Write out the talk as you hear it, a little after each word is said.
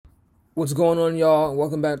What's going on, y'all?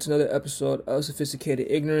 Welcome back to another episode of Sophisticated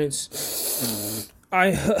Ignorance. I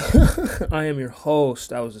I am your host.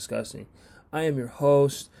 That was disgusting. I am your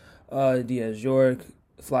host, Diaz York,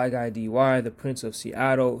 Fly Guy DY, the Prince of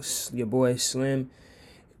Seattle, your boy Slim.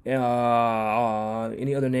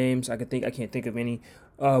 Any other names I can't think of any.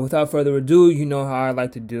 Without further ado, you know how I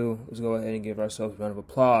like to do. Let's go ahead and give ourselves a round of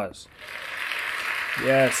applause.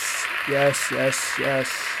 Yes, yes, yes,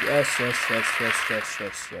 yes, yes, yes, yes, yes, yes,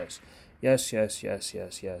 yes, yes. Yes, yes, yes,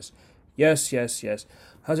 yes, yes. Yes, yes, yes.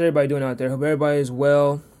 How's everybody doing out there? Hope everybody is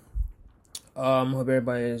well. Hope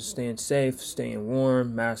everybody is staying safe, staying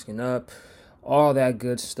warm, masking up, all that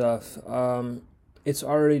good stuff. It's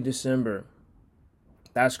already December.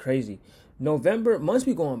 That's crazy. November months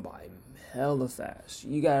be going by hella fast.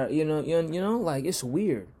 You got like it's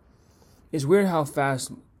weird. It's weird how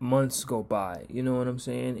fast months go by. You know what I'm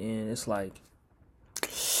saying? And it's like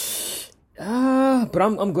but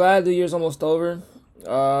I'm glad the year's almost over.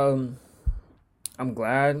 I'm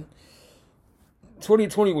glad.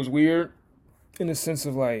 2020 was weird in the sense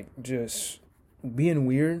of like just being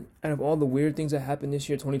weird. Out of all the weird things that happened this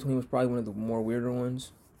year, 2020 was probably one of the more weirder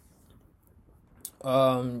ones.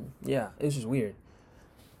 Yeah, it's just weird.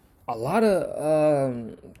 A lot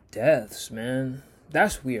of deaths, man.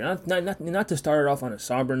 That's weird. Not to start it off on a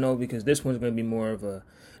somber note, because this one's gonna be more of a.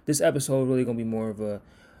 This episode really gonna be more of a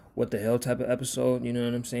what the hell type of episode, you know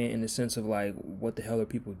what I'm saying? In the sense of like, what the hell are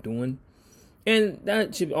people doing? And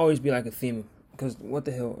that should always be like a theme, because what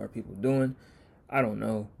the hell are people doing? I don't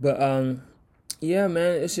know. But yeah,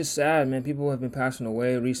 man, it's just sad, man. People have been passing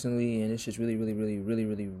away recently, and it's just really, really, really, really,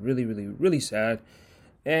 really, really, really, really sad.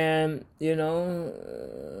 And I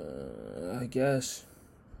guess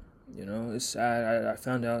it's sad. I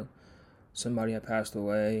found out somebody had passed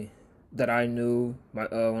away that I knew. My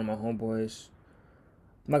one of my homeboys.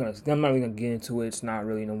 I'm not really gonna get into it. It's not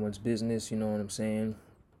really no one's business. You know what I'm saying?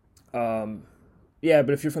 Yeah,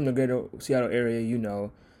 but if you're from the greater Seattle area, you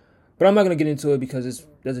know. But I'm not gonna get into it because it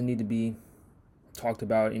doesn't need to be talked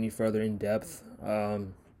about any further in depth.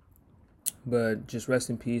 But just rest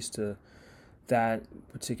in peace to that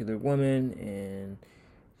particular woman, and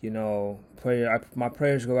my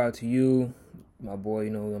prayers go out to you, my boy.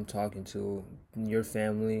 You know who I'm talking to, your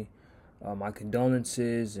family. My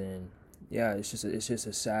condolences, and yeah, it's just a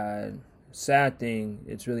sad thing.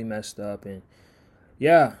 It's really messed up, and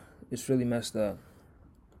yeah, it's really messed up.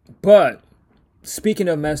 But speaking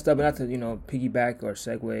of messed up, and not to piggyback or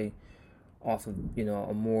segue off of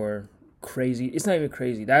a more crazy. It's not even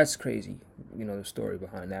crazy. That's crazy. The story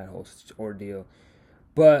behind that whole ordeal.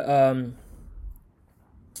 But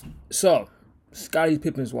so Scottie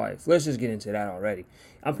Pippen's wife. Let's just get into that already.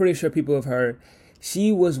 I'm pretty sure people have heard.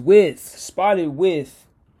 She was spotted with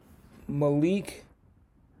Malik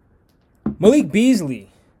Beasley,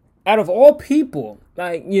 out of all people,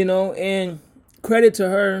 and credit to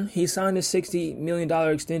her, he signed a $60 million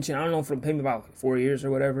extension. I don't know, for maybe about 4 years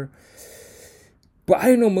or whatever. But I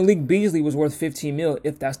didn't know Malik Beasley was worth $15 million,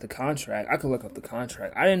 if that's the contract. I could look up the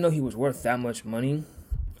contract. I didn't know he was worth that much money,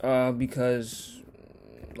 because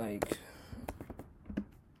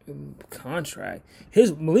contract.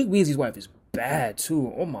 His Malik Beasley's wife is bad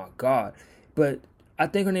too. Oh my god. But I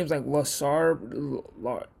think her name's like Lasar.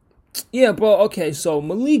 Yeah, but okay, so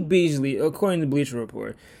Malik Beasley, according to Bleacher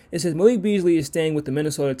Report, it says Malik Beasley is staying with the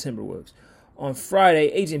Minnesota Timberwolves. On Friday,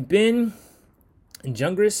 agent Ben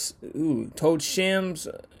Jungris told Shams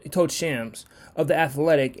of the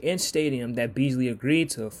Athletic and Stadium that Beasley agreed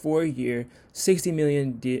to a 4-year, $60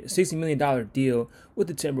 million deal with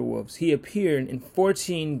the Timberwolves. He appeared in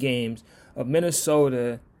 14 games for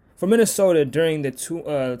Minnesota during the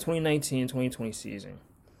 2019-2020 season.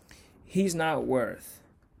 He's not worth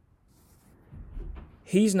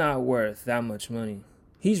that much money.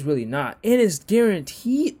 He's really not. And it's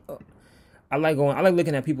guaranteed. I like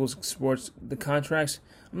looking at people's the contracts.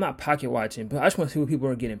 I'm not pocket watching, but I just want to see what people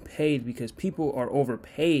are getting paid, because people are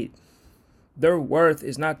overpaid. Their worth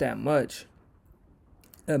is not that much.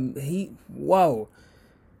 He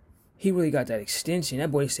really got that extension.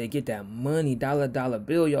 That boy said, "Get that money, dollar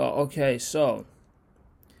bill, y'all." Okay, so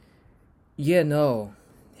yeah, no,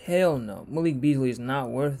 hell no. Malik Beasley is not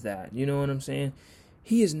worth that. You know what I'm saying?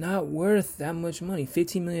 He is not worth that much money.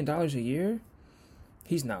 $15 million a year.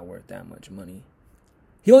 He's not worth that much money.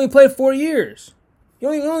 He only played 4 years. He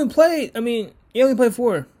only played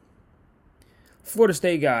 4. Florida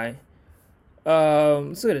State guy.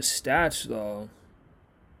 Let's look at his stats though.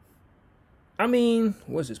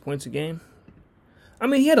 What's his points a game?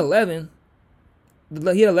 He had 11.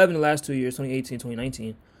 He had 11 the last 2 years, 2018,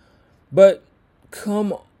 2019. But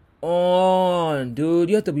come on, dude.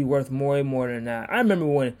 You have to be worth way more than that. I remember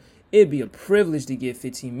when it'd be a privilege to get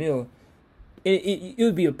 15 mil. It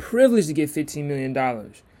would be a privilege to get $15 million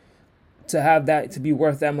to have that, to be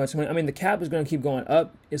worth that much money. I mean, the cap is going to keep going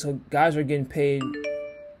up, and so guys are getting paid.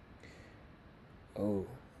 Oh,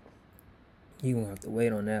 you gonna have to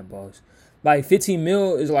wait on that, boss. Like 15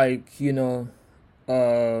 mil is like, yeah,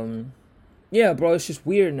 bro, it's just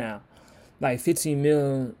weird now. Like 15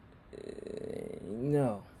 mil,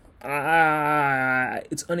 no,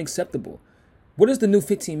 it's unacceptable. What is the new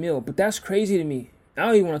 15 mil? But that's crazy to me. I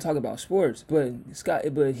don't even want to talk about sports, but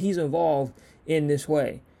he's involved in this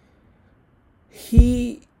way.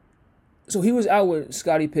 He was out with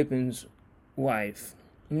Scottie Pippen's wife.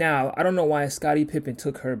 Now, I don't know why Scottie Pippen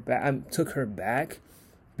took her back,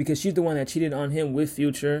 because she's the one that cheated on him with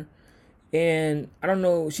Future. And I don't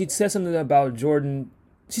know, she said something about Jordan.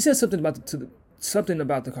 She said something about the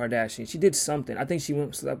Kardashians. She did something. I think she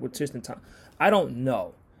slept with Tristan Thompson. I don't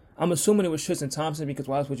know. I'm assuming it was Tristan Thompson, because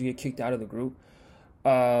why else would you get kicked out of the group?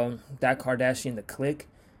 That Kardashian, the clique.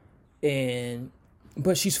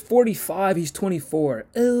 But she's 45, he's 24.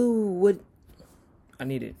 Oh, what? I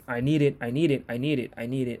need it.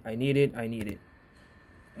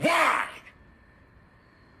 Why?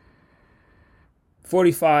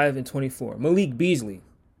 45 and 24. Malik Beasley.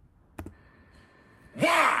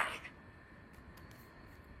 Why?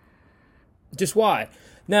 Just why?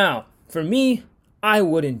 Now, for me, I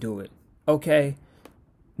wouldn't do it. Okay?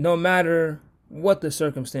 No matter what the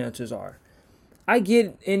circumstances are. I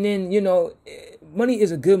get, and then, money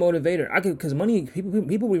is a good motivator. Because money,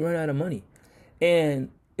 people we run out of money. And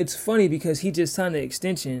it's funny because he just signed the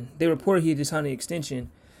extension. They reported he just signed the extension.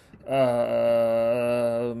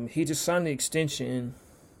 He just signed the extension.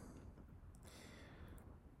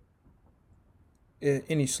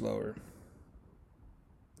 Any slower.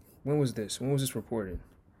 When was this reported?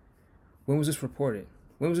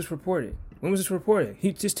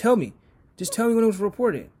 He just tell me. Just tell me when it was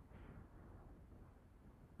reported.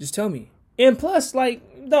 Just tell me. And plus,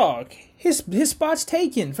 like, dog, his spot's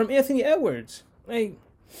taken from Anthony Edwards. Like,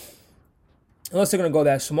 unless they're gonna go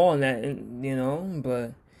that small in that,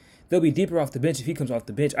 but they'll be deeper off the bench if he comes off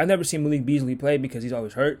the bench. I've never seen Malik Beasley play because he's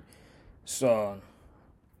always hurt. So,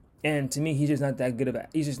 and to me, he's just not that good to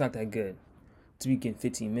be getting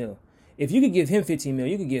 15 mil. If you could give him 15 mil,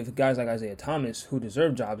 you could give guys like Isaiah Thomas, who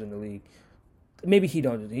deserve jobs in the league. Maybe he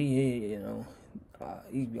don't. He'd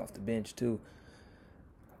be off the bench too.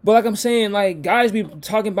 But like I'm saying, like, guys be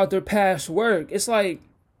talking about their past work. It's like,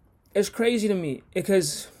 it's crazy to me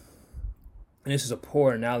because, and this is a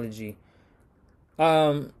poor analogy.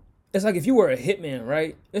 It's like if you were a hitman,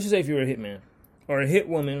 right? Let's just say if you were a hitman or a hit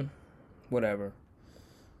woman, whatever.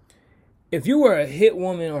 If you were a hit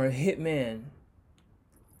woman or a hitman,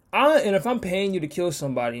 and if I'm paying you to kill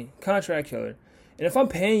somebody, contract killer, and if I'm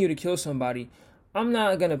paying you to kill somebody, I'm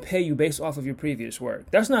not going to pay you based off of your previous work.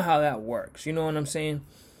 That's not how that works. You know what I'm saying?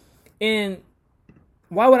 And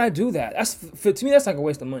why would I do that? To me, that's like a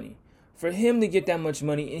waste of money. For him to get that much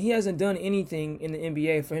money, and he hasn't done anything in the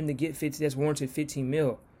NBA for him to get 50, that's warranted 15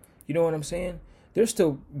 mil. You know what I'm saying? There's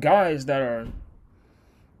still guys that are,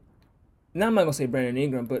 now I'm not going to say Brandon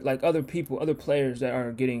Ingram, but like other players that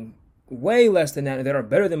are getting way less than that are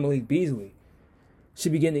better than Malik Beasley.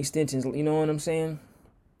 Should be getting extensions, you know what I'm saying?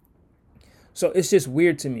 So it's just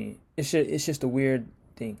weird to me. It's just a weird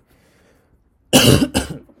thing.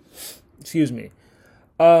 Excuse me.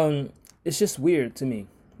 It's just weird to me.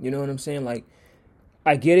 You know what I'm saying? Like,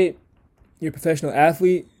 I get it. You're a professional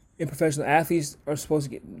athlete, and professional athletes are supposed to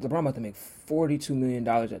get. LeBron about to make $42 million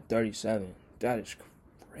at 37. That is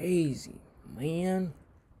crazy, man.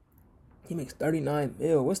 He makes 39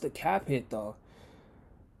 mil. What's the cap hit though?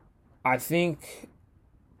 I think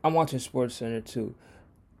I'm watching SportsCenter too.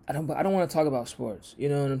 I don't want to talk about sports. You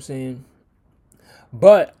know what I'm saying?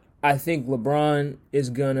 But I think LeBron is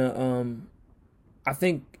gonna. I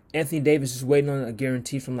think Anthony Davis is waiting on a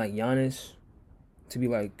guarantee from like Giannis to be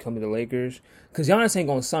like come to the Lakers, because Giannis ain't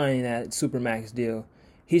gonna sign that supermax deal.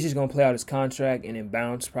 He's just gonna play out his contract and then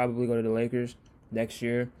bounce. Probably go to the Lakers next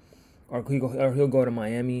year, or he'll go to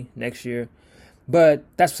Miami next year. But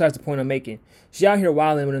that's besides the point I'm making. She's out here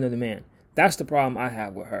wilding with another man. That's the problem I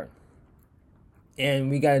have with her. And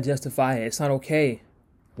we gotta justify it. It's not okay.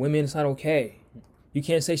 Women, it's not okay. You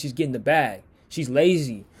can't say she's getting the bag. She's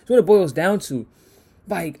lazy. That's what it boils down to.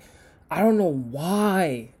 Like, I don't know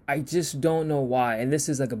why. I just don't know why. And this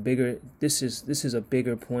is like a bigger. This is a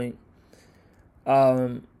bigger point.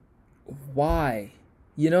 Why?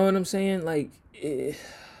 You know what I'm saying? Like,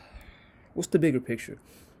 what's the bigger picture?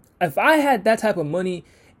 If I had that type of money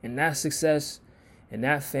and that success and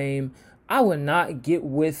that fame, I would not get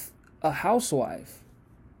with a housewife.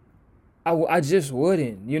 I just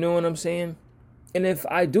wouldn't. You know what I'm saying? And if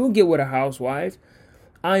I do get with a housewife,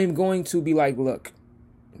 I am going to be like, look,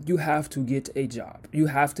 you have to get a job. You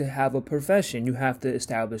have to have a profession. You have to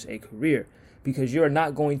establish a career because you're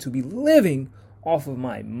not going to be living off of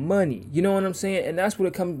my money. You know what I'm saying? And that's what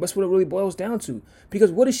it comes. That's what it really boils down to.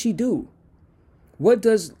 Because what does she do? What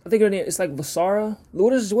does I think her name? It's like Lasara.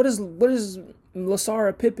 What does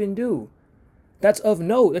Lasara Pippen do? That's of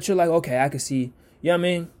note. That you're like, okay, I can see. You know what I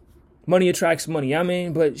mean? Money attracts money. You know what I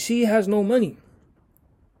mean? But she has no money.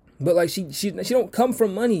 But like she don't come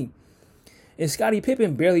from money. And Scottie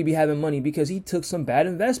Pippen barely be having money because he took some bad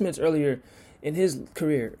investments earlier in his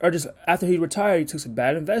career. Or just after he retired, he took some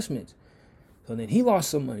bad investments. So then he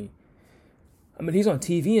lost some money. I mean, he's on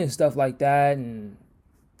TV and stuff like that. And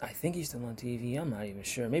I think he's still on TV. I'm not even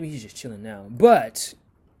sure. Maybe he's just chilling now. But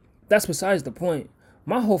that's besides the point.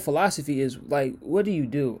 My whole philosophy is, like, what do you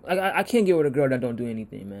do? I can't get with a girl that don't do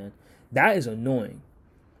anything, man. That is annoying.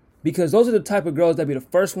 Because those are the type of girls that be the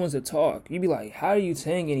first ones to talk. You be like, how are you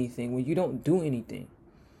saying anything when you don't do anything?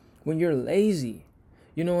 When you're lazy.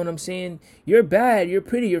 You know what I'm saying? You're bad. You're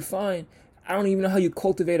pretty. You're fine. I don't even know how you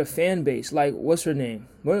cultivate a fan base. Like, what's her name?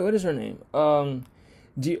 What is her name?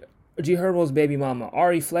 G Herbo's baby mama.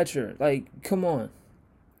 Ari Fletcher. Like, come on.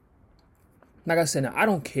 Like I said, now, I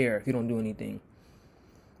don't care if you don't do anything.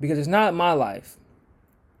 Because it's not my life.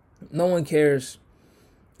 No one cares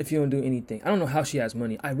if you don't do anything. I don't know how she has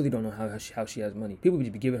money. I really don't know how she has money. People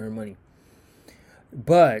would be giving her money.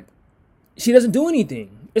 But she doesn't do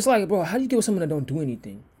anything. It's like, bro, how do you get with someone that don't do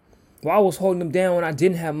anything? Well, I was holding them down when I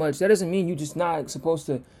didn't have much. That doesn't mean you just not supposed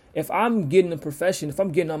to. If I'm getting a profession, if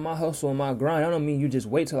I'm getting on my hustle and my grind, I don't mean you just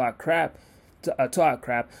wait till I crack to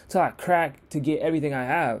get everything I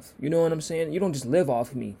have. You know what I'm saying? You don't just live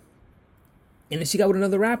off me. And then she got with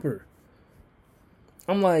another rapper.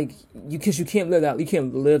 I'm like, because you can't leave that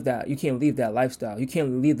lifestyle. You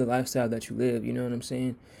can't leave the lifestyle that you live. You know what I'm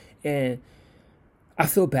saying? And I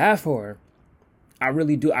feel bad for her. I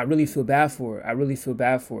really do. I really feel bad for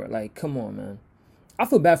her. Like, come on, man. I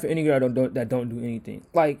feel bad for any girl that don't do anything.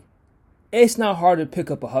 Like, it's not hard to pick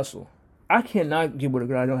up a hustle. I cannot get with a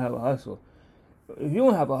girl that don't have a hustle. If you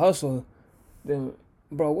don't have a hustle, then,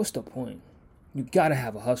 bro, what's the point? You gotta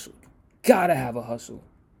have a hustle.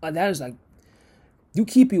 That is like, you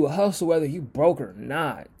keep you a hustle whether you broke or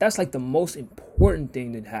not. That's like the most important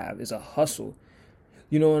thing to have is a hustle.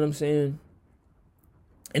 You know what I'm saying?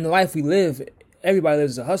 In the life we live, everybody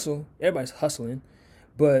lives a hustle. Everybody's hustling.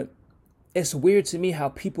 But it's weird to me how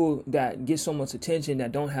people that get so much attention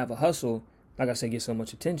that don't have a hustle, like I said, get so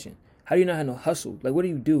much attention. How do you not have no hustle? Like, what do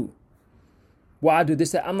you do? Well, I do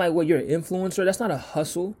this, that. I'm like, what, you're an influencer? That's not a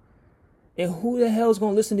hustle. And who the hell is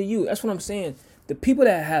going to listen to you? That's what I'm saying. The people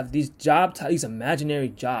that have these these imaginary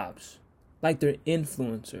jobs, like they're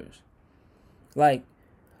influencers. Like,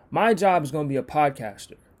 my job is going to be a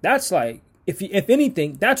podcaster. That's like, if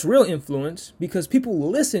anything, that's real influence because people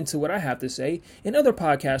listen to what I have to say. And other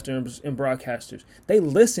podcasters and broadcasters, they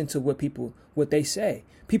listen to what they say.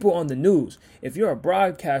 People on the news. If you're a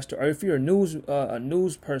broadcaster or if you're a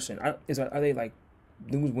news person, are they like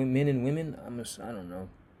news men and women? I don't know.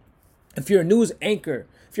 If you're a news anchor,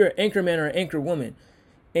 if you're an anchor man or an anchor woman,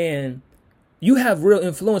 and you have real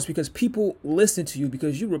influence because people listen to you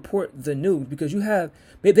because you report the news because they're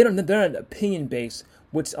an opinion base,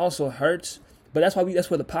 which also hurts. But that's where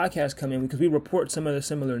the podcasts come in because we report some of the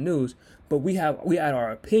similar news, but we add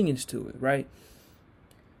our opinions to it, right?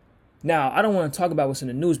 Now, I don't want to talk about what's in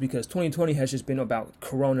the news because 2020 has just been about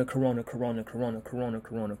corona,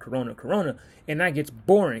 and that gets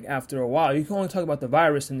boring after a while. You can only talk about the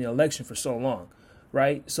virus and the election for so long,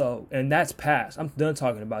 right? So, and that's past. I'm done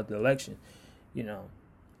talking about the election. You know,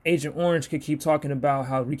 Agent Orange could keep talking about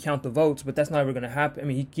how recount the votes, but that's never going to happen. I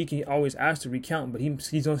mean, he can always ask to recount, but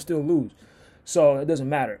he's going to still lose. So it doesn't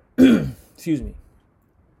matter. Excuse me.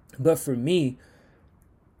 But for me,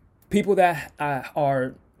 people that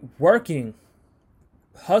are working,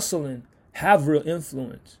 hustling, have real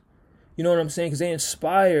influence. You know what I'm saying? Because they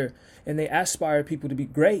inspire and they aspire people to be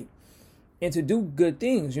great and to do good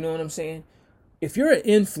things. You know what I'm saying? If you're an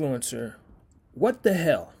influencer, what the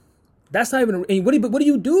hell? That's not even. What do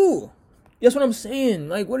you do? That's what I'm saying.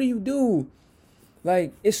 Like, what do you do?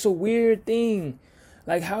 Like, it's a weird thing.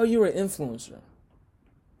 Like, how are you an influencer?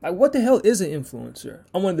 Like, what the hell is an influencer?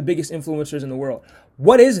 I'm one of the biggest influencers in the world.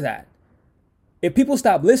 What is that? If people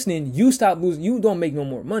stop listening, you stop losing. You don't make no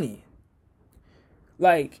more money.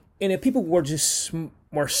 Like, and if people were just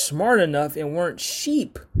more smart enough and weren't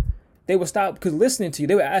sheep, they would stop because listening to you.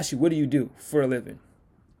 They would ask you, "What do you do for a living?"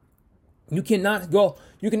 You cannot go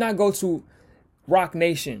to Rock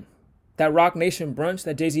Nation That Rock Nation brunch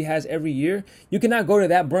that Jay-Z has every year, you cannot go to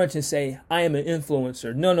that brunch and say, I am an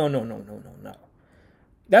influencer. No, no, no, no, no, no, no.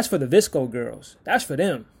 That's for the Visco girls. That's for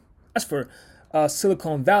them. That's for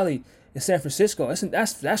Silicon Valley in San Francisco.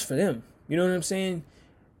 That's for them. You know what I'm saying?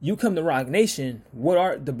 You come to Rock Nation. What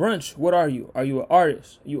are the brunch? What are you? Are you an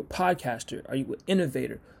artist? Are you a podcaster? Are you an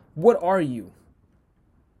innovator? What are you?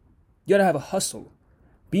 You gotta have a hustle.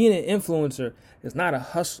 Being an influencer is not a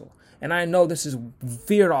hustle. And I know this is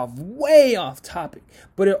veered off, way off topic,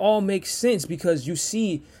 but it all makes sense because you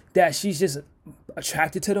see that she's just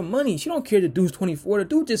attracted to the money. She don't care the dude's 24. The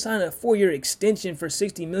dude just signed a 4-year extension for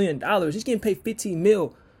 $60 million. He's getting paid $15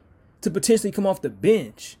 million to potentially come off the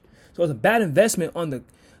bench. So it's a bad investment on the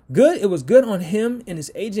good. It was good on him and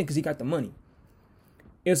his agent because he got the money.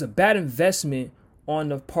 It was a bad investment on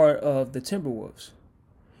the part of the Timberwolves.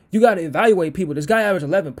 You got to evaluate people. This guy averaged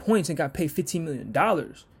 11 points and got paid $15 million.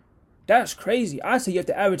 That's crazy. I say you have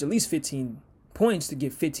to average at least 15 points to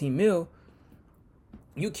get 15 mil.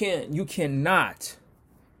 You cannot.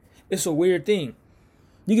 It's a weird thing.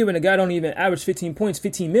 You giving a guy don't even average 15 points,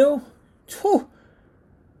 15 mil? Whew.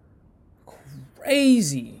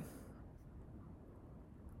 Crazy.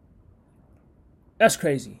 That's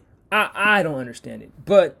crazy. I don't understand it.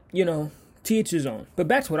 But, to each his own. But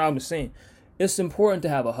back to what I was saying. It's important to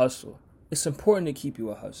have a hustle. It's important to keep you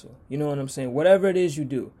a hustle. You know what I'm saying? Whatever it is you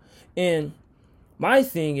do. And my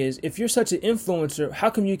thing is, if you're such an influencer,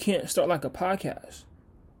 how come you can't start like a podcast?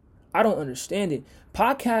 I don't understand it.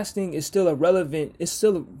 Podcasting is still relevant. But it's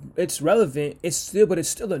still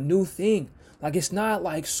a new thing. Like, it's not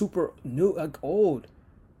like super new, like old.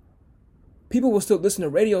 People will still listen to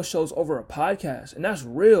radio shows over a podcast, and that's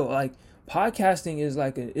real. Like, podcasting is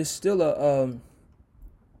it's still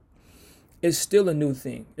a new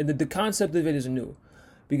thing. And the concept of it is new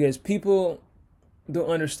because people don't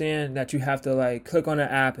understand that you have to like click on an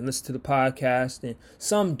app and listen to the podcast, and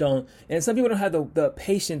some don't, and some people don't have the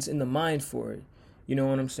patience in the mind for it. You know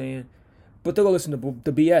what I'm saying? But they'll go listen to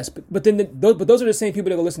the BS. But those are the same people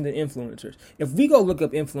that go listen to influencers. If we go look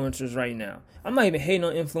up influencers right now, I'm not even hating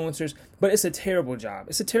on influencers, but it's a terrible job.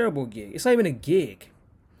 It's a terrible gig. It's not even a gig.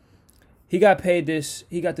 He got paid this.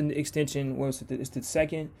 He got the extension. What was it? It's the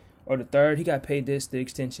second or the third. He got paid the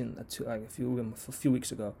extension a few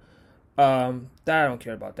weeks ago. I don't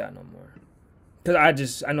care about that no more.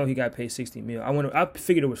 Cause I know he got paid $60 million. I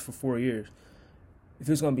figured it was for 4 years. If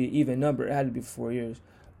it was gonna be an even number, it had to be for 4 years.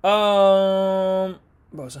 But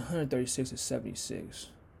it's 136 to 76.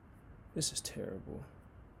 This is terrible.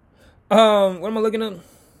 What am I looking up?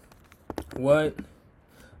 What?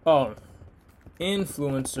 Oh,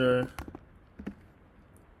 influencer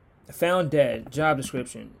found dead. Job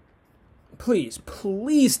description. Please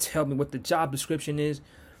tell me what the job description is.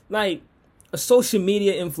 Like, a social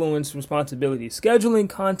media influence responsibility, scheduling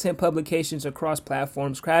content publications across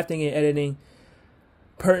platforms, crafting and editing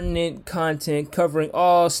pertinent content, covering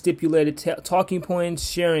all stipulated talking points,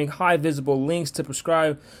 sharing high visible links to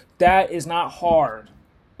prescribe. That is not hard.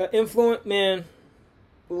 Man,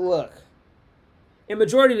 look. A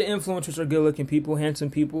majority of the influencers are good-looking people,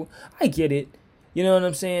 handsome people. I get it. You know what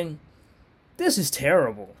I'm saying? This is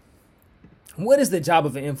terrible. What is the job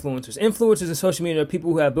of an influencer? Influencers in social media are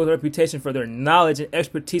people who have built a reputation for their knowledge and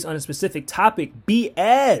expertise on a specific topic.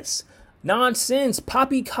 BS. Nonsense.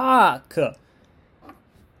 Poppycock.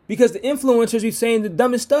 Because the influencers be saying the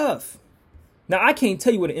dumbest stuff. Now, I can't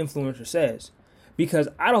tell you what an influencer says because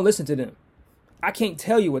I don't listen to them. I can't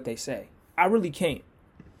tell you what they say. I really can't.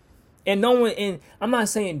 And I'm not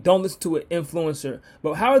saying don't listen to an influencer,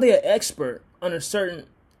 but how are they an expert on a certain,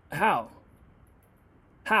 how?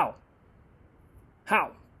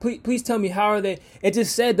 Please tell me, how are they? It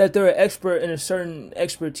just said that they're an expert in a certain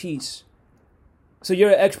expertise. So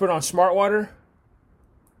you're an expert on smart water?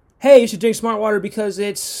 Hey, you should drink smart water because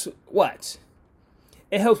it's what?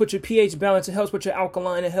 It helps with your pH balance. It helps with your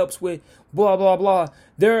alkaline. It helps with blah, blah, blah.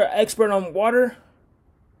 They're an expert on water?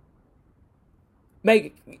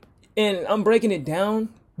 And I'm breaking it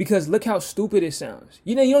down because look how stupid it sounds.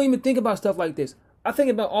 You don't even think about stuff like this. I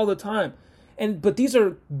think about it all the time. But these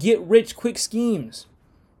are get-rich-quick schemes.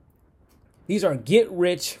 These are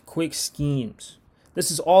get-rich-quick schemes.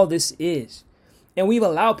 This is all this is. And we've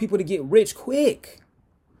allowed people to get rich quick.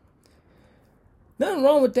 Nothing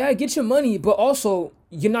wrong with that. Get your money. But also,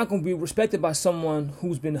 you're not going to be respected by someone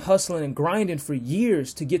who's been hustling and grinding for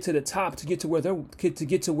years to get to the top, to get to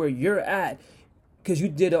where you're at. Because you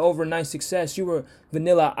did an overnight success. You were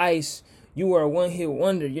Vanilla Ice. You were a one-hit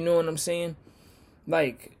wonder. You know what I'm saying?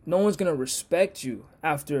 Like, no one's going to respect you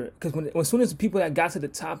after. Because as soon as the people that got to the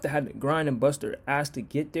top that had to grind and bust their ass to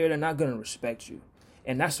get there, they're not going to respect you.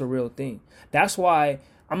 And that's a real thing. That's why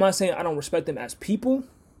I'm not saying I don't respect them as people,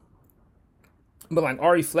 but like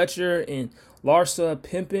Ari Fletcher and Larsa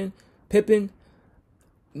Pippen,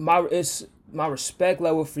 my respect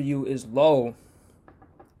level for you is low.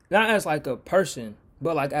 Not as like a person,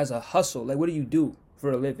 but like as a hustle. Like, what do you do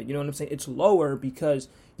for a living? You know what I'm saying? It's lower because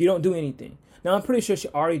you don't do anything. Now, I'm pretty sure she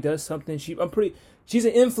already does something. She's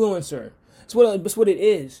an influencer. That's what it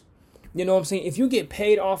is. You know what I'm saying? If you get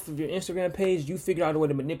paid off of your Instagram page, you figure out a way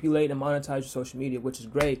to manipulate and monetize your social media, which is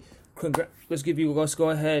great. Let's go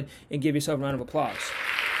ahead and give yourself a round of applause.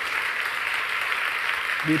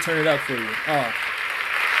 We turn it up for you. Oh,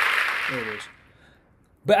 there it is.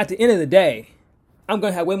 But at the end of the day, I'm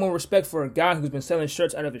going to have way more respect for a guy who's been selling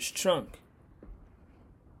shirts out of his trunk.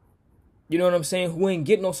 You know what I'm saying? Who ain't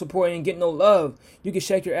get no support, ain't get no love. You can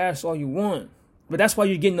shake your ass all you want. But that's why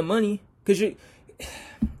you're getting the money.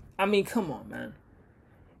 I mean, come on, man.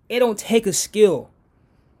 It don't take a skill.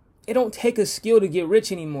 It don't take a skill to get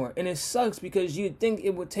rich anymore. And it sucks because you'd think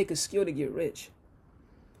it would take a skill to get rich.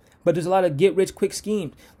 But there's a lot of get rich quick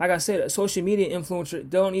schemes. Like I said, a social media influencer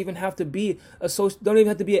don't even have to be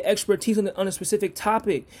an expertise on a specific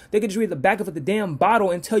topic. They could just read the back of the damn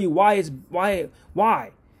bottle and tell you why.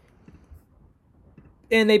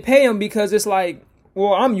 And they pay them because it's like,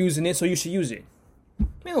 well, I'm using it, so you should use it.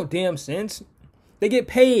 Make no damn sense. They get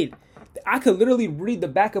paid. I could literally read the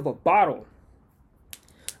back of a bottle.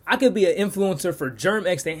 I could be an influencer for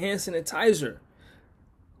Germ-X, the hand sanitizer.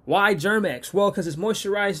 Why Germ-X? Well, because it's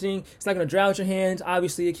moisturizing. It's not going to dry out your hands.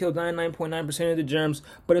 Obviously, it kills 99.9% of the germs.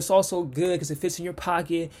 But it's also good because it fits in your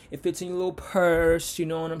pocket. It fits in your little purse. You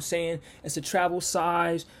know what I'm saying? It's a travel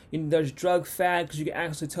size. There's drug fat because you can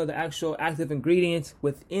actually tell the actual active ingredients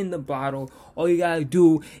within the bottle. All you got to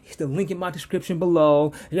do is the link in my description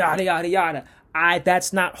below. Yada, yada, yada.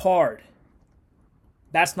 That's not hard.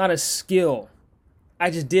 That's not a skill. I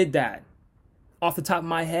just did that off the top of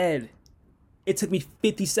my head. It took me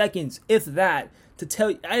 50 seconds, if that, to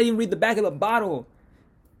tell you. I didn't even read the back of the bottle.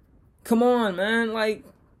 Come on, man. Like,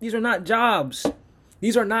 these are not jobs.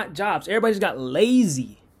 These are not jobs. Everybody just got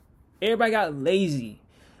lazy. Everybody got lazy.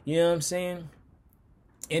 You know what I'm saying?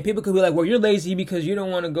 And people could be like, well, you're lazy because you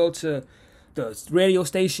don't want to go to the radio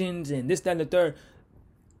stations and this, that, and the third.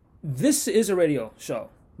 This is a radio show,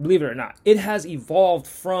 believe it or not. It has evolved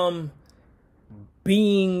from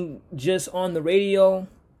being just on the radio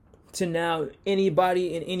to now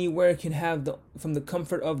anybody and anywhere can have from the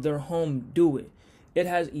comfort of their home do it. It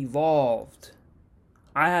has evolved.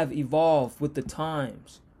 I have evolved with the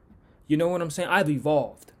times. You know what I'm saying? I've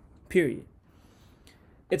evolved. Period.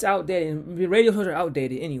 It's outdated. Radio shows are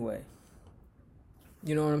outdated anyway.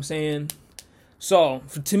 You know what I'm saying? So,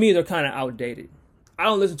 to me, they're kind of outdated. I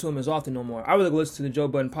don't listen to them as often no more. I really listen to the Joe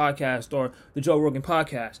Budden podcast or the Joe Rogan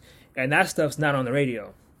podcast. And that stuff's not on the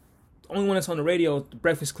radio. The only one that's on the radio is The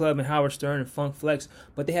Breakfast Club and Howard Stern and Funk Flex.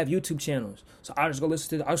 But they have YouTube channels. So I'll just go watch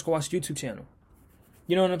the YouTube channel.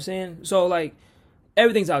 You know what I'm saying? So, like,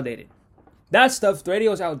 everything's outdated. That stuff, the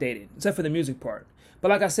radio's outdated. Except for the music part. But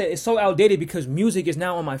like I said, it's so outdated because music is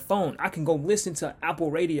now on my phone. I can go listen to Apple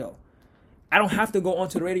Radio. I don't have to go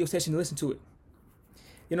onto the radio station to listen to it.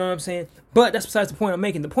 You know what I'm saying? But that's besides the point I'm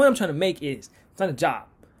making. The point I'm trying to make is, it's not a job.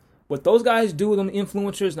 What those guys do with them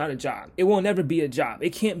influencers is not a job. It will never be a job.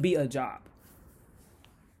 It can't be a job.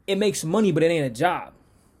 It makes money, but it ain't a job.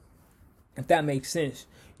 If that makes sense.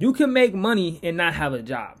 You can make money and not have a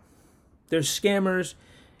job. There's scammers.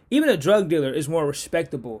 Even a drug dealer is more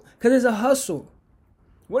respectable because it's a hustle.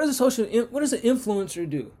 What does an influencer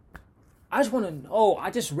do? I just want to know. I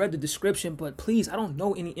just read the description, but please, I don't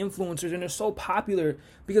know any influencers, and they're so popular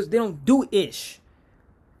because they don't do ish.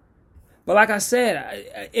 But like I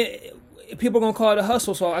said, people are going to call it a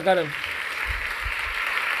hustle, so I got to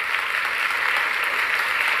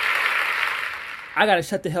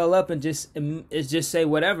shut the hell up and just say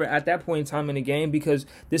whatever at that point in time in the game because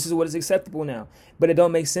this is what is acceptable now. But it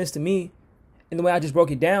don't make sense to me. And the way I just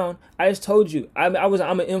broke it down, I just told you, I'm an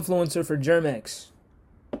influencer for Germ-X.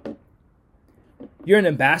 You're an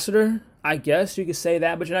ambassador, I guess you could say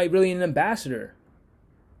that, but you're not really an ambassador.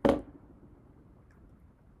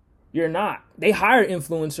 You're not. They hire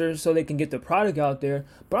influencers so they can get the product out there,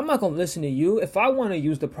 but I'm not going to listen to you. If I want to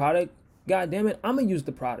use the product, God damn it, I'm going to use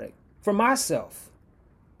the product for myself.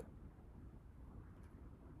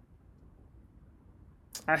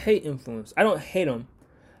 I hate influence. I don't hate them.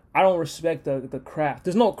 I don't respect the craft.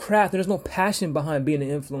 There's no craft. There's no passion behind being an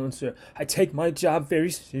influencer. I take my job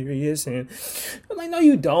very serious, and I'm like, no,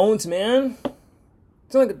 you don't, man.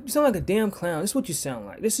 You sound like a damn clown. This is what you sound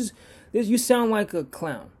like. You sound like a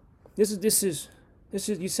clown. This is.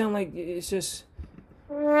 You sound like it's just.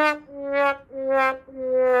 A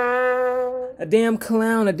damn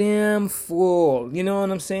clown, a damn fool. You know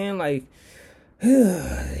what I'm saying? Like,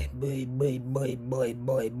 boy, boy, boy, boy, boy,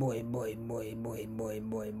 boy, boy, boy, boy, boy,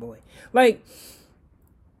 boy, boy. Like,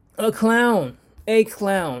 a clown. A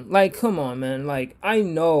clown. Like, come on, man. Like, I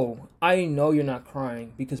know you're not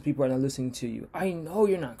crying because people are not listening to you. I know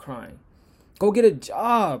you're not crying. Go get a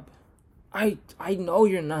job. I know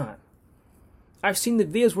you're not. I've seen the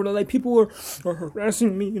videos where like people are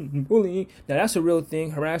harassing me and bullying. Now that's a real thing,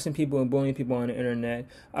 harassing people and bullying people on the internet.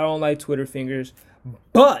 I don't like Twitter fingers,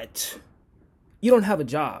 but you don't have a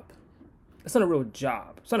job. That's not a real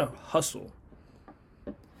job. It's not a hustle.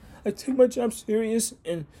 I take my job serious,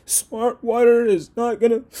 and smart water is not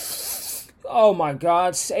gonna. Oh my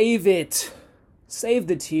God, save it. Save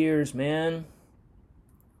the tears, man.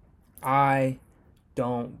 I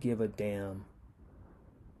don't give a damn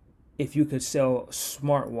if you could sell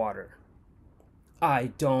smart water.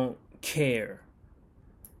 I don't care.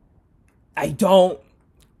 I don't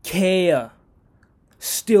care.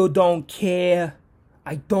 Still don't care.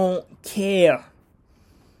 I don't care.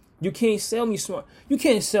 You can't sell me smart. You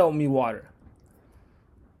can't sell me water.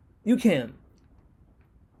 You can.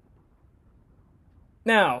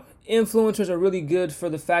 Now, influencers are really good for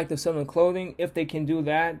the fact of selling clothing if they can do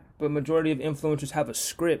that, but majority of influencers have a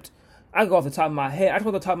script. I go off the top of my head. I talk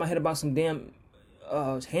off the top of my head about some damn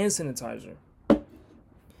hand sanitizer.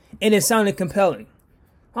 And it sounded compelling.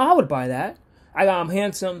 Oh, I would buy that. I'm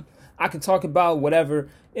handsome. I can talk about whatever.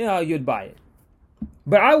 Yeah, you'd buy it.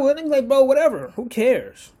 But I wouldn't. Like, bro, whatever. Who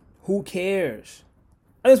cares? Who cares?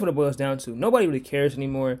 That's what it boils down to. Nobody really cares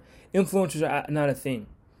anymore. Influencers are not a thing.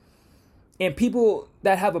 And people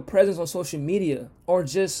that have a presence on social media are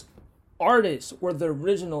just artists or the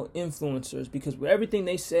original influencers because with everything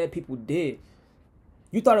they said, people did.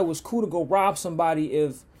 You thought it was cool to go rob somebody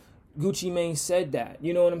if Gucci Mane said that.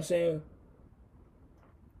 You know what I'm saying?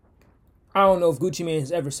 I don't know if Gucci Mane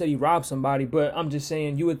has ever said he robbed somebody, but I'm just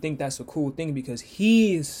saying you would think that's a cool thing because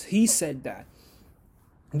he said that.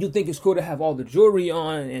 You think it's cool to have all the jewelry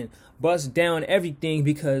on and bust down everything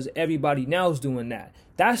because everybody now is doing that.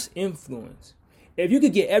 That's influence. If you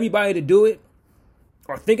could get everybody to do it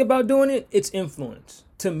or think about doing it, it's influence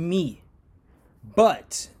to me.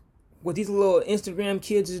 But what these little Instagram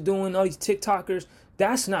kids is doing, all these TikTokers,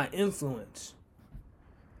 that's not influence.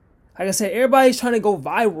 Like I said, everybody's trying to go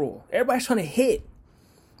viral. Everybody's trying to hit.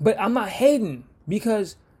 But I'm not hating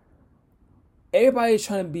because everybody's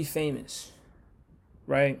trying to be famous.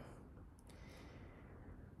 Right?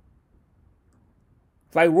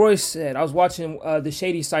 Like Royce said, I was watching the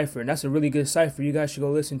Shady Cypher, and that's a really good cypher. You guys should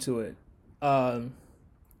go listen to it.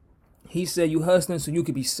 He said, you hustling so you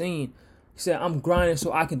could be seen. He said, I'm grinding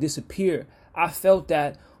so I can disappear. I felt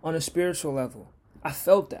that on a spiritual level. I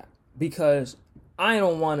felt that because I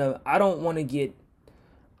don't want to get,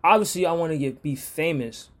 obviously I want to be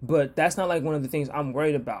famous, but that's not like one of the things I'm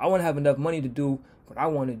worried about. I want to have enough money to do what I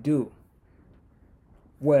want to do.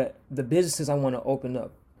 What the businesses I want to open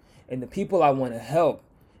up and the people I want to help.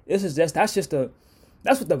 That's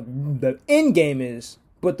what the end game is.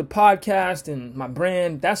 But the podcast and my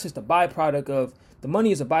brand, that's just a byproduct of, the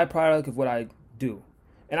money is a byproduct of what I do.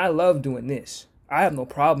 And I love doing this. I have no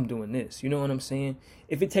problem doing this. You know what I'm saying?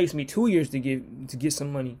 If it takes me 2 years to get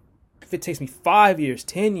some money, if it takes me 5 years,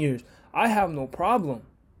 10 years, I have no problem.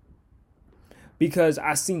 Because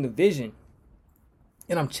I seen the vision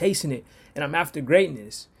and I'm chasing it and I'm after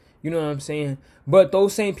greatness. You know what I'm saying? But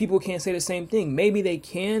those same people can't say the same thing. Maybe they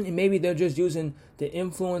can, and maybe they're just using the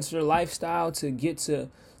influencer lifestyle to get to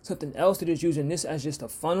something else. They're just using this as just a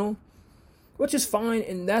funnel, which is fine,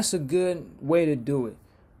 and that's a good way to do it.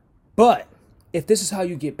 But if this is how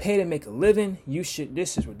you get paid and make a living,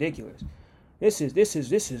 this is ridiculous. This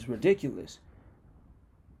is ridiculous.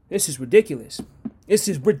 This is ridiculous. This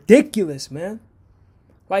is ridiculous, man.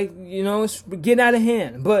 Like, you know, it's getting out of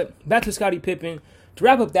hand. But back to Scottie Pippen. To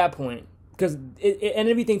wrap up that point, because and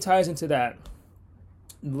everything ties into that.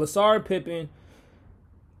 Lasar Pippen,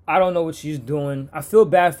 I don't know what she's doing. I feel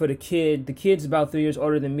bad for the kid. The kid's about 3 years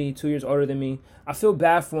older than me, 2 years older than me. I feel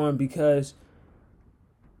bad for him because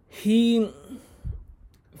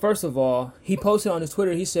first of all, he posted on his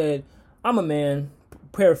Twitter, he said, I'm a man,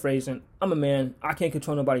 paraphrasing, I'm a man, I can't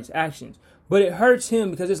control nobody's actions. But it hurts him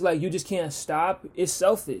because it's like you just can't stop. It's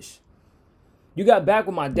selfish. You got back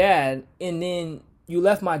with my dad, and then you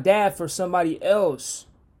left my dad for somebody else.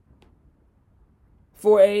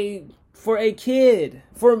 For a kid.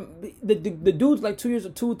 For the dude's like 3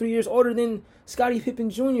 years older than Scottie Pippen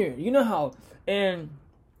Jr. You know how. And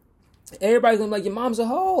everybody's gonna be like, your mom's a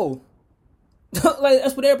hoe. Like,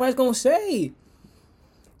 that's what everybody's gonna say.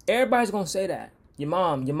 Everybody's gonna say that.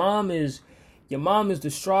 Your mom is the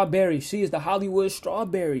strawberry. She is the Hollywood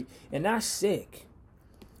strawberry. And that's sick.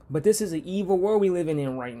 But this is an evil world we living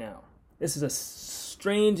in right now. This is a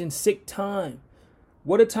strange and sick time.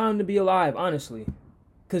 What a time to be alive, honestly.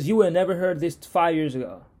 Because you would have never heard this 5 years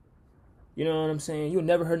ago. You know what I'm saying? You would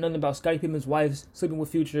never heard nothing about Scottie Pippen's wife sleeping with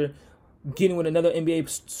Future, getting with another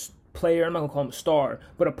NBA player. I'm not going to call him a star,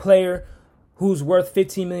 but a player who's worth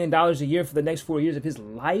 $15 million a year for the next 4 years of his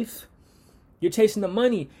life. You're chasing the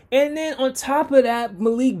money. And then on top of that,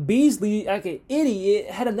 Malik Beasley, like an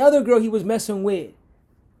idiot, had another girl he was messing with.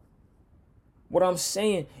 What I'm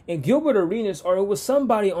saying, and Gilbert Arenas, or it was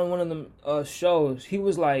somebody on one of them shows, he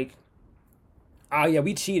was like, oh yeah,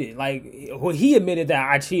 we cheated. Like, well, he admitted that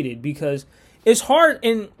I cheated because it's hard,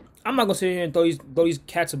 and I'm not going to sit here and throw these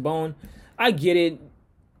cats a bone. I get it.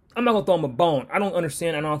 I'm not going to throw them a bone. I don't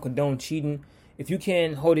understand. I don't condone cheating. If you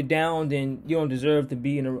can't hold it down, then you don't deserve to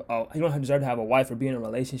be you don't deserve to have a wife or be in a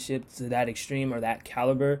relationship to that extreme or that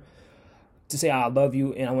caliber. To say I love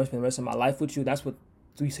you and I want to spend the rest of my life with you, that's what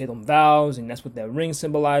we say them vows, and that's what that ring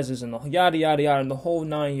symbolizes, and the yada yada yada, and the whole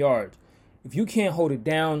 9 yards. If you can't hold it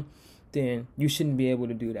down, then you shouldn't be able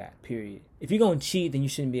to do that, period. If you're going to cheat, then you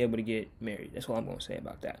shouldn't be able to get married. That's what I'm going to say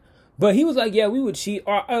about that. But he was like, yeah, we would cheat.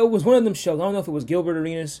 Or it was one of them shows. I don't know if it was Gilbert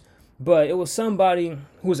Arenas, but it was somebody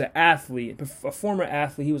who was an athlete, a former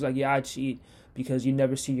athlete. He was like, yeah, I cheat because you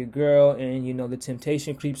never see your girl, and, you know, the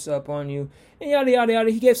temptation creeps up on you, and yada, yada,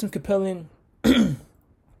 yada. He gave some compelling,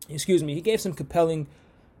 he gave some compelling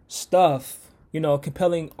stuff, you know,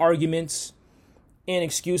 compelling arguments and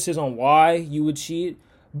excuses on why you would cheat.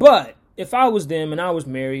 But if I was them and I was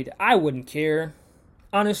married, I wouldn't care.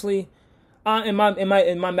 Honestly, in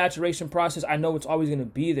my maturation process, I know it's always gonna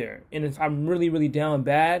be there. And if I'm really, really down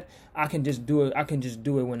bad, I can just do it. I can just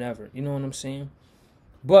do it whenever. You know what I'm saying?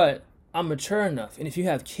 But I'm mature enough, and if you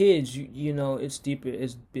have kids, you know it's deeper.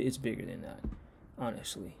 It's bigger than that,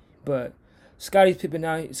 honestly. But Scottie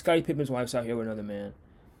Pippen's wife's out here with another man.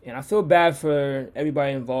 And I feel bad for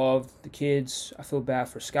everybody involved, the kids. I feel bad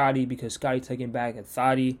for Scottie because Scottie taking back and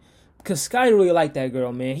Thotty. Because Scottie really liked that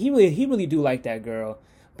girl, man. He really do like that girl.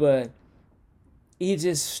 But he's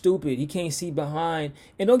just stupid. He can't see behind.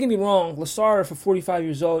 And don't get me wrong, Lasara for 45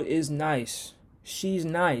 years old is nice. She's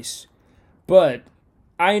nice. But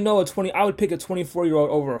I know I would pick a 24-year-old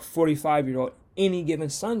over a 45-year-old any given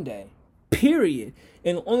Sunday. Period.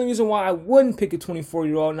 And the only reason why I wouldn't pick a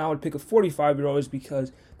 24-year-old and I would pick a 45-year-old is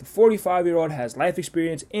because the 45-year-old has life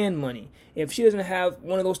experience and money. If she doesn't have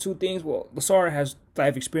one of those two things, well, Lasara has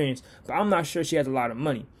life experience, but I'm not sure she has a lot of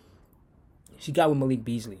money. She got with Malik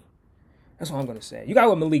Beasley. That's what I'm gonna say. You got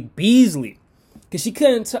with Malik Beasley because she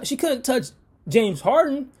couldn't touch James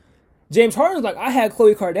Harden. James Harden's like, I had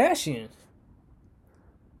Khloe Kardashian.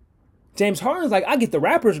 James Harden's like, I get the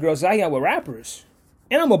rappers girls, so I got with rappers.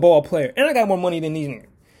 And I'm a ball player. And I got more money than these niggas.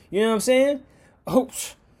 You know what I'm saying? Oh,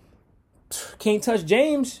 can't touch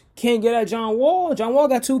James. Can't get at John Wall. John Wall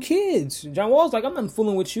got 2 kids. John Wall's like, I'm not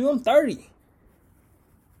fooling with you. I'm 30.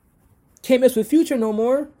 Can't mess with Future no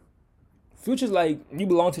more. Future's like, you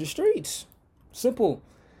belong to the streets. Simple.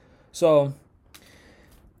 So,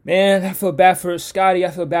 man, I feel bad for Scottie.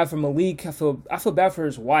 I feel bad for Malik. I feel bad for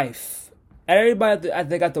his wife. And everybody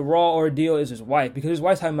that got the raw ordeal is his wife. Because his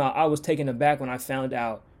wife's talking about, I was taken aback when I found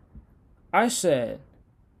out. I said,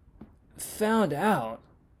 found out?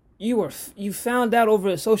 You found out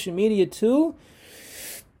over social media too?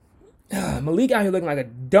 Malik out here looking like a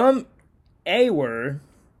dumb A-word.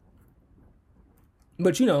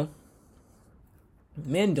 But you know,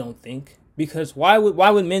 men don't think. Because why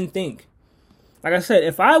would men think? Like I said,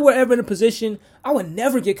 if I were ever in a position, I would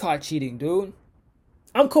never get caught cheating, dude.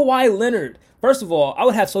 I'm Kawhi Leonard. First of all, I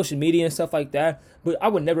would have social media and stuff like that, but I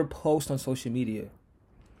would never post on social media.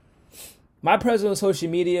 My presence on social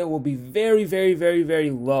media will be very, very, very, very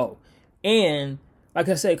low. And like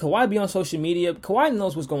I said, Kawhi be on social media. Kawhi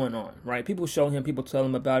knows what's going on, right? People show him, people tell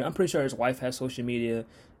him about it. I'm pretty sure his wife has social media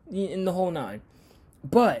in the whole 9.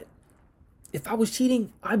 But if I was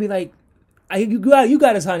cheating, I'd be like, you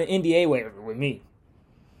got to sign an NDA waiver with me.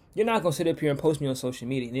 You're not going to sit up here and post me on social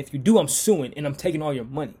media. And if you do, I'm suing and I'm taking all your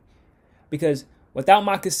money. Because without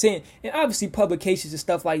my consent, and obviously publications and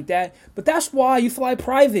stuff like that, but that's why you fly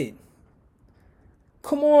private.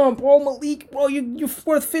 Come on, bro, Malik, bro, you're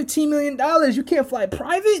worth $15 million. You can't fly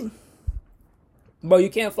private? Bro, you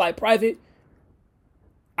can't fly private?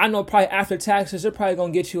 I know probably after taxes, they're probably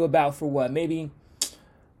going to get you about for what? Maybe,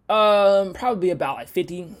 probably about like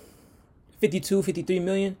 50, 52, 53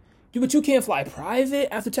 million. But you can't fly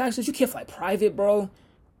private after taxes? You can't fly private, bro.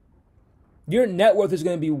 Your net worth is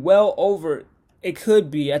going to be well over it could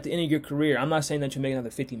be at the end of your career. I'm not saying that you make another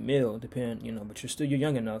 50 mil, but you're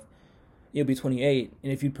young enough. You'll be 28,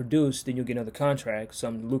 and if you produce, then you'll get another contract,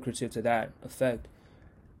 something lucrative to that effect.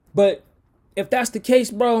 But if that's the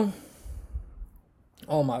case, bro,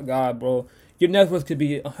 oh my God, bro, your net worth could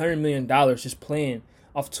be $100 million just playing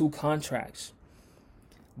off 2 contracts.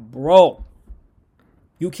 Bro,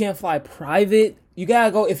 you can't fly private. You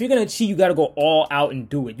gotta go, if you're gonna cheat, you gotta go all out and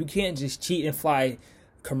do it. You can't just cheat and fly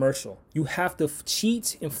commercial. You have to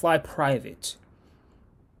cheat and fly private.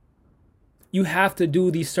 You have to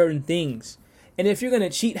do these certain things. And if you're going to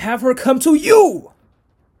cheat, have her come to you.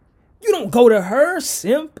 You don't go to her,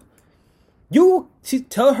 simp.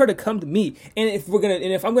 Tell her to come to me. And if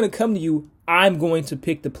I'm going to come to you, I'm going to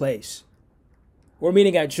pick the place. We're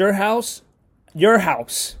meeting at your house.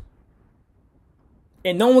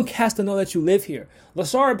 And no one has to know that you live here.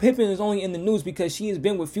 Scottie Pippen is only in the news because she has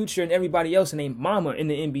been with Future and everybody else named Mama in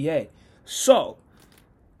the NBA. So,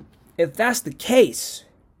 if that's the case,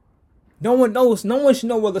 no one should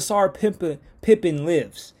know where Scottie Pippen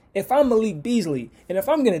lives. If I'm Malik Beasley, and if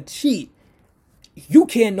I'm going to cheat, you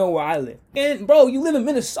can't know where I live. And, bro, you live in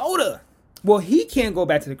Minnesota. Well, he can't go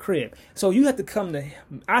back to the crib. So you have to come to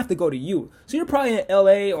him. I have to go to you. So you're probably in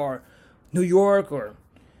L.A. or New York or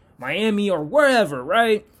Miami or wherever,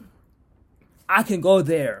 right? I can go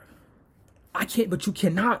there. I can't, but you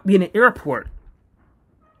cannot be in the airport.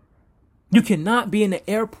 You cannot be in the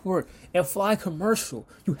airport and fly commercial.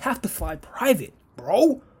 You have to fly private,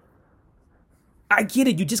 bro. I get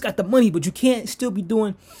it. You just got the money, but you can't still be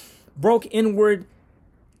doing broke inward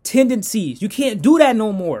tendencies. You can't do that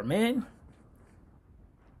no more, man.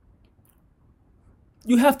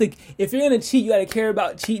 You have to, if you're going to cheat, you got to care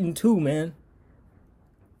about cheating too, man.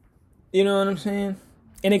 You know what I'm saying?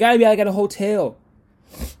 And it got to be like at a hotel.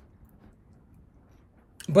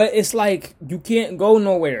 But it's like, you can't go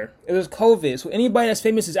nowhere. It was COVID. So anybody that's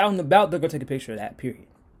famous is out and about, they're going to take a picture of that, period.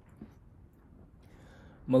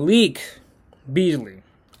 Malik Beasley,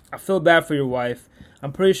 I feel bad for your wife.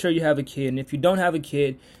 I'm pretty sure you have a kid. And if you don't have a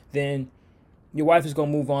kid, then your wife is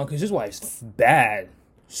going to move on. Because this wife's bad.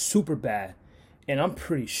 Super bad. And I'm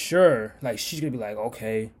pretty sure, like, she's going to be like,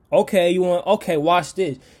 okay, watch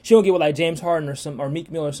this. She gonna get with, like, James Harden or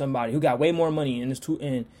Meek Mill or somebody who got way more money and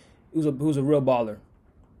who's a real baller.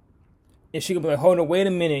 And she gonna be like, hold on, wait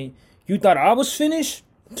a minute. You thought I was finished?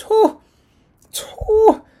 She's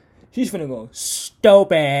finna go,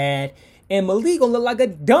 stupid. And Malik gonna look like a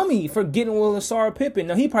dummy for getting with Scottie Pippen.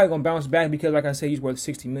 Now, he probably gonna bounce back because, like I said, he's worth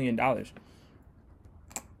 $60 million.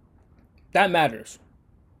 That matters,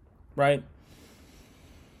 right?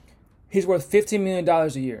 He's worth $15 million a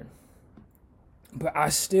year. But I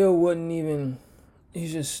still wouldn't even...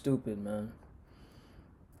 He's just stupid, man.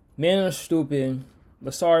 Men are stupid.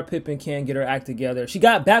 Scottie Pippen can't get her act together. She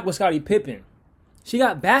got back with Scottie Pippen. She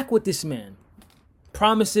got back with this man.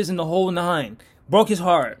 Promises in the whole 9. Broke his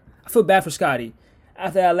heart. I feel bad for Scottie.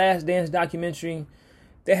 After that Last Dance documentary,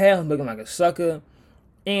 they had him looking like a sucker.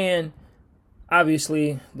 And,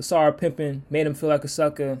 obviously, Scottie Pippen made him feel like a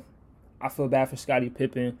sucker. I feel bad for Scottie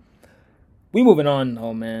Pippen. We moving on,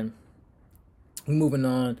 though, man. We moving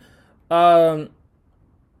on. I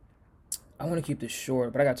want to keep this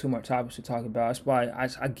short, but I got 2 more topics to talk about. That's why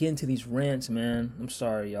I get into these rants, man. I'm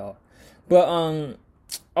sorry, y'all. But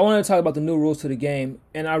I want to talk about the new rules to the game.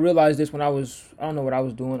 And I realized this when I don't know what I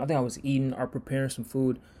was doing. I think I was eating or preparing some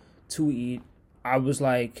food to eat. I was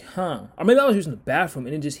like, Or maybe I was using the bathroom,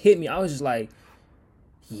 and it just hit me. I was just like,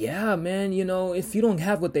 yeah, man, if you don't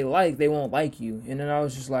have what they like, they won't like you. And then I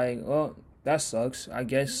was just like, well, that sucks. I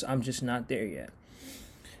guess I'm just not there yet.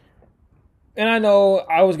 And I know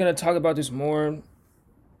I was going to talk about this more.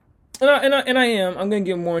 And I am. I'm going to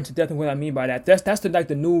get more into depth in what I mean by that. That's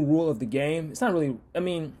the new rule of the game. It's not really,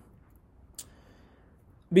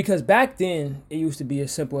 because back then, it used to be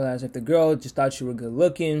as simple as if the girl just thought you were good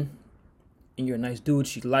looking and you're a nice dude,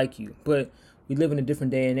 she'd like you. But we live in a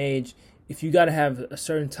different day and age. If you got to have a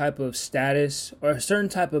certain type of status or a certain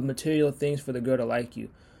type of material things for the girl to like you,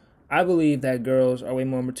 I believe that girls are way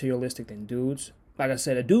more materialistic than dudes. Like I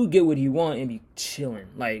said, a dude get what he want and be chilling.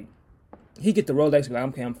 Like, he get the Rolex and be like,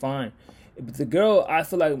 okay, I'm fine. But the girl, I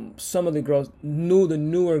feel like some of the girls, the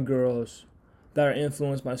newer girls that are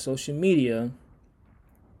influenced by social media,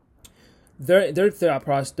 their thought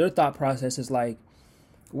process is like,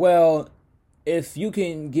 well, if you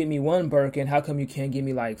can give me 1 Birkin, how come you can't give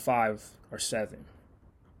me like 5 or 7?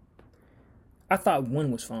 I thought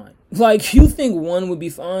 1 was fine. Like, you think 1 would be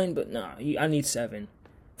fine, but nah, I need 7.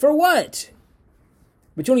 For what?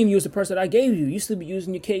 But you don't even use the purse that I gave you. You used to be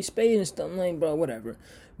using your Kate Spade and stuff. Like, bro, whatever.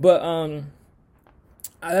 But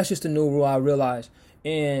that's just a new rule I realized.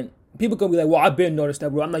 And People could be like, well, I've been noticed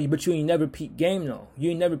that rule. I'm like, but you ain't never peep game though.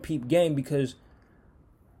 You ain't never peep game because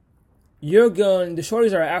the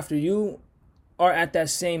shorties are after you are at that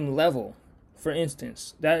same level. For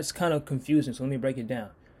instance, that's kind of confusing. So let me break it down.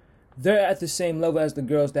 They're at the same level as the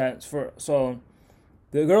girls so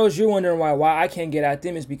the girls you're wondering why I can't get at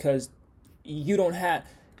them is because you don't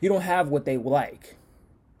have what they like.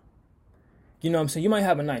 You know what I'm saying? You might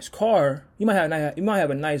have a nice car, you might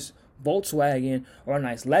have a nice Volkswagen or a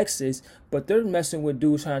nice Lexus, but they're messing with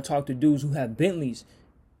dudes trying to talk to dudes who have Bentleys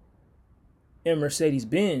and Mercedes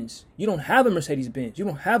Benz. You don't have a Mercedes Benz. You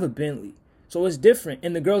don't have a Bentley. So it's different.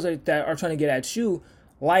 And the girls that are trying to get at you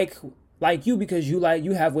like you because you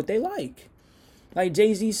have what they like. Like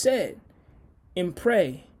Jay-Z said in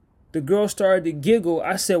Pray, the girl started to giggle.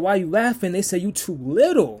 I said, why you laughing? They said, you too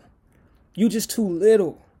little. You just too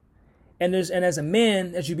little. And as a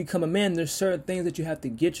man, as you become a man, there's certain things that you have to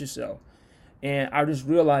get yourself. And I just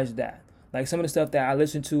realized that. Like some of the stuff that I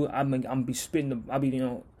listen to, I'm be spitting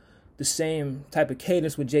the same type of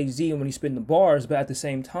cadence with Jay-Z when he's spitting the bars, but at the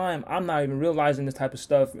same time, I'm not even realizing this type of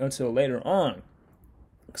stuff until later on.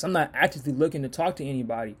 Because I'm not actively looking to talk to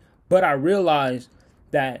anybody. But I realized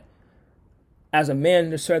that as a man,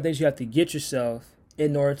 there's certain things you have to get yourself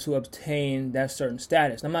in order to obtain that certain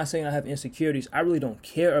status. And I'm not saying I have insecurities. I really don't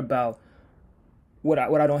care about what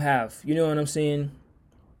I don't have. You know what I'm saying?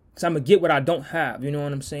 Because I'm going to get what I don't have. You know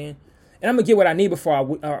what I'm saying? And I'm going to get what I need before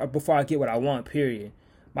I get what I want, period.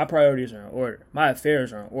 My priorities are in order. My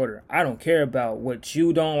affairs are in order. I don't care about what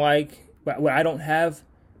you don't like, what I don't have.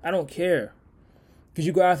 I don't care. Because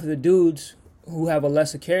you go after the dudes who have a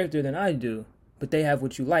lesser character than I do, but they have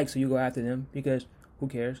what you like, so you go after them because who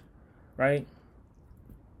cares, right?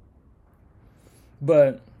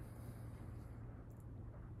 But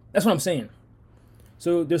that's what I'm saying.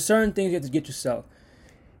 So there's certain things you have to get yourself.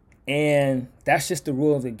 And that's just the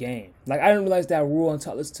rule of the game. Like, I didn't realize that rule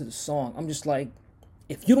until I listened to the song. I'm just like,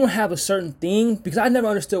 if you don't have a certain thing, because I never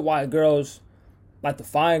understood why girls, like the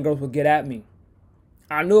fine girls, would get at me.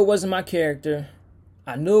 I knew it wasn't my character.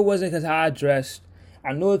 I knew it wasn't because how I dressed.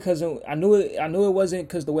 I knew it wasn't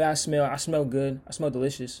because the way I smell. I smell good. I smell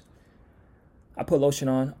delicious. I put lotion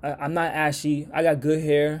on. I'm not ashy. I got good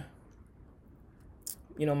hair.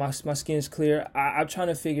 You know, my skin's clear. I'm trying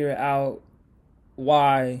to figure out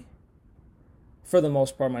why, for the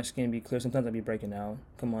most part, my skin be clear. Sometimes I be breaking out.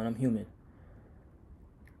 Come on, I'm human.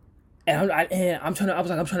 And I'm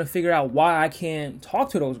trying to figure out why I can't talk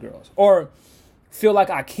to those girls or feel like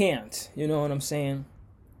I can't. You know what I'm saying?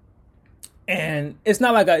 And it's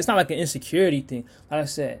not like an insecurity thing. Like I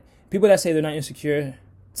said, people that say they're not insecure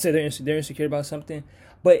say they're insecure about something,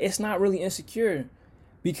 but it's not really insecure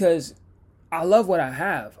because I love what I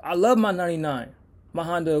have. I love my 99, my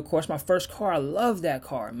Honda, of course, my first car. I love that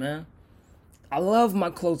car, man. I love my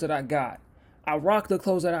clothes that I got. I rock the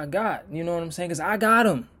clothes that I got. You know what I'm saying? Because I got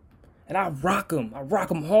them. And I rock them. I rock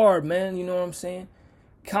them hard, man. You know what I'm saying?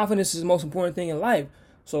 Confidence is the most important thing in life.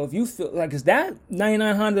 So if you feel like, because that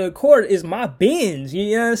 99 Honda Accord is my Benz.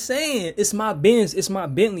 You know what I'm saying? It's my Benz. It's my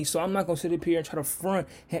Bentley. So I'm not going to sit up here and try to front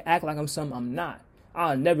and act like I'm something I'm not.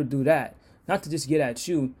 I'll never do that. Not to just get at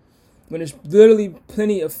you. When there's literally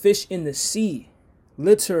plenty of fish in the sea.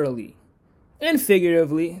 Literally. And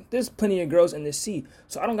figuratively. There's plenty of girls in the sea.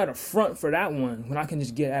 So I don't got to front for that one when I can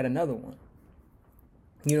just get at another one.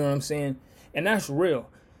 You know what I'm saying? And that's real.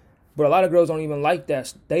 But a lot of girls don't even like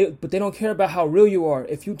that. But they don't care about how real you are.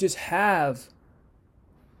 If you just have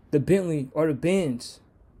the Bentley or the Benz,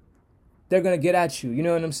 they're going to get at you. You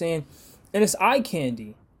know what I'm saying? And it's eye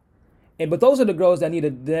candy. But those are the girls that need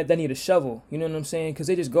a shovel. You know what I'm saying? Because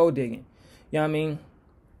they just go digging. You know what I mean?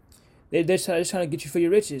 They're just trying to get you for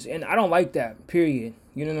your riches. And I don't like that, period.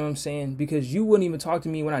 You know what I'm saying? Because you wouldn't even talk to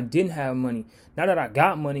me when I didn't have money. Now that I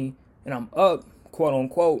got money and I'm up, quote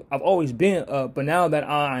unquote, I've always been up, but now that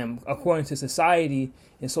I'm, according to society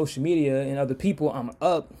and social media and other people, I'm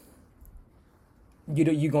up,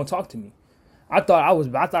 you gonna talk to me. I thought I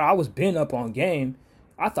was been up on game.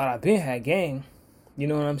 I thought I been had game. You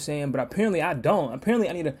know what I'm saying? But apparently I don't. Apparently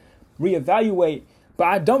I need to reevaluate, but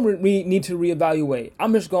I don't need to reevaluate.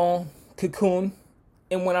 I'm just gonna cocoon,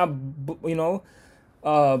 and when I,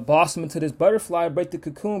 blossom into this butterfly, break the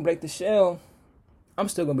cocoon, break the shell, I'm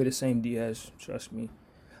still going to be the same Diaz, trust me.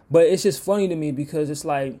 But it's just funny to me because it's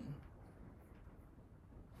like,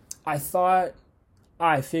 I thought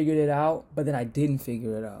I figured it out, but then I didn't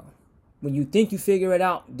figure it out. When you think you figure it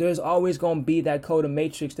out, there's always going to be that code of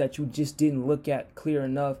matrix that you just didn't look at clear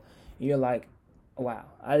enough. And you're like, wow,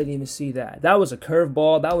 I didn't even see that. That was a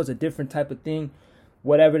curveball. That was a different type of thing,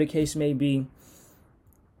 whatever the case may be.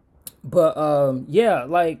 But, yeah,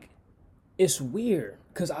 like, it's weird.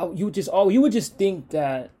 Because you would just think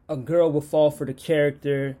that a girl would fall for the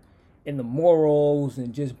character and the morals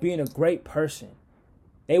and just being a great person.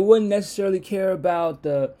 They wouldn't necessarily care about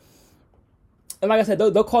and like I said,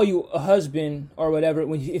 they'll call you a husband or whatever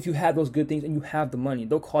if you have those good things and you have the money.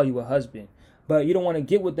 They'll call you a husband. But you don't want to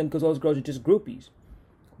get with them because those girls are just groupies.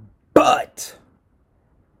 But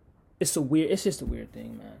it's just a weird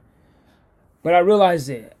thing, man. But I realize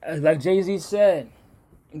it. Like Jay-Z said,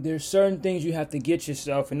 there's certain things you have to get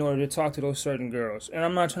yourself in order to talk to those certain girls. And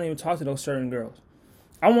I'm not trying to even talk to those certain girls.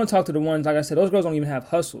 I want to talk to the ones, like I said, those girls don't even have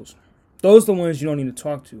hustles. Those are the ones you don't need to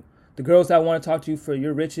talk to. The girls that want to talk to you for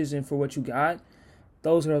your riches and for what you got,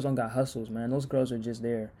 those girls don't got hustles, man. Those girls are just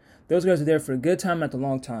there. Those girls are there for a good time at the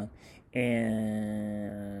long time.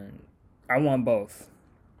 And I want both.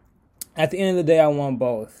 At the end of the day, I want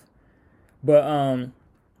both. But, and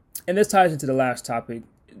this ties into the last topic,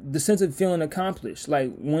 the sense of feeling accomplished.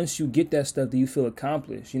 Like, once you get that stuff, do you feel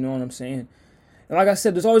accomplished? You know what I'm saying? And like I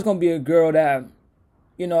said, there's always going to be a girl that,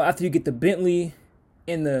 you know, after you get the Bentley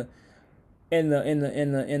and the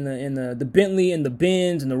Bentley and the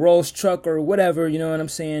Benz and the Rolls truck or whatever, you know what I'm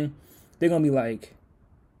saying? They're going to be like,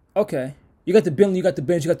 okay, you got the Bentley, you got the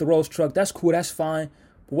Benz, you got the Rolls truck. That's cool, that's fine.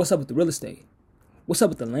 But what's up with the real estate? What's up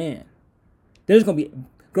with the land? There's going to be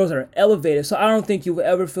girls that are elevated. So I don't think you will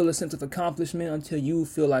ever feel a sense of accomplishment until you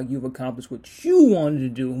feel like you've accomplished what you wanted to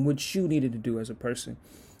do and what you needed to do as a person.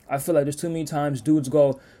 I feel like there's too many times dudes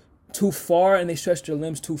go too far and they stretch their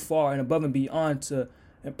limbs too far and above and beyond to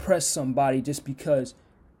impress somebody just because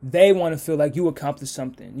they want to feel like you accomplished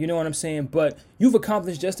something. You know what I'm saying? But you've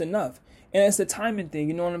accomplished just enough. And it's a timing thing.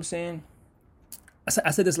 You know what I'm saying?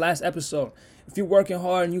 I said this last episode. If you're working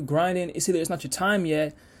hard and you grinding, it's either it's not your time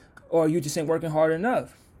yet or you just ain't working hard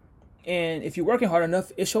enough. And if you're working hard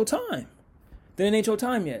enough, it's your time. Then it ain't your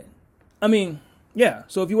time yet. I mean, yeah.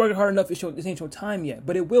 So if you're working hard enough, it ain't your time yet.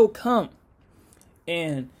 But it will come.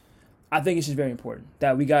 And I think it's just very important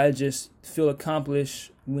that we got to just feel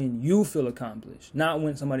accomplished when you feel accomplished. Not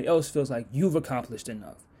when somebody else feels like you've accomplished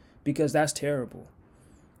enough. Because that's terrible.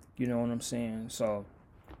 You know what I'm saying? So,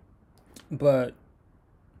 but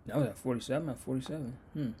I was at 47. I'm at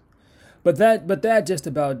 47. But that just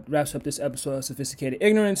about wraps up this episode of Sophisticated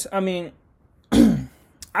Ignorance. I mean,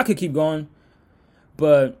 I could keep going,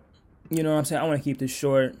 but you know what I'm saying? I want to keep this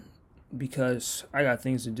short because I got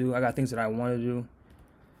things to do. I got things that I want to do.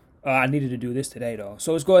 I needed to do this today, though.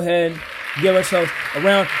 So let's go ahead and give ourselves a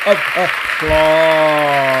round of applause.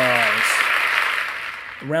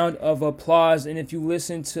 A round of applause. And if you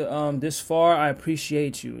listen to this far, I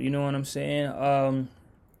appreciate you. You know what I'm saying?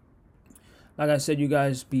 Like I said, you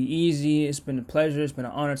guys be easy. It's been a pleasure. It's been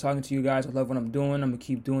an honor talking to you guys. I love what I'm doing. I'm going to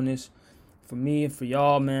keep doing this for me and for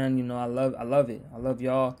y'all, man. You know, I love it. I love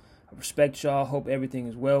y'all. I respect y'all. Hope everything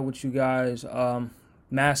is well with you guys.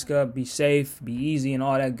 Mask up, be safe, be easy, and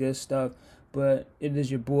all that good stuff. But it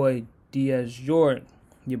is your boy, Diaz York,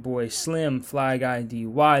 your boy Slim, Fly Guy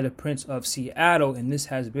DY, the Prince of Seattle. And this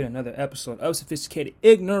has been another episode of Sophisticated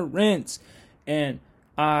Ignorance. And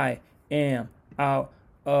I am out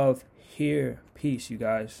of here. Peace, you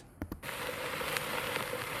guys.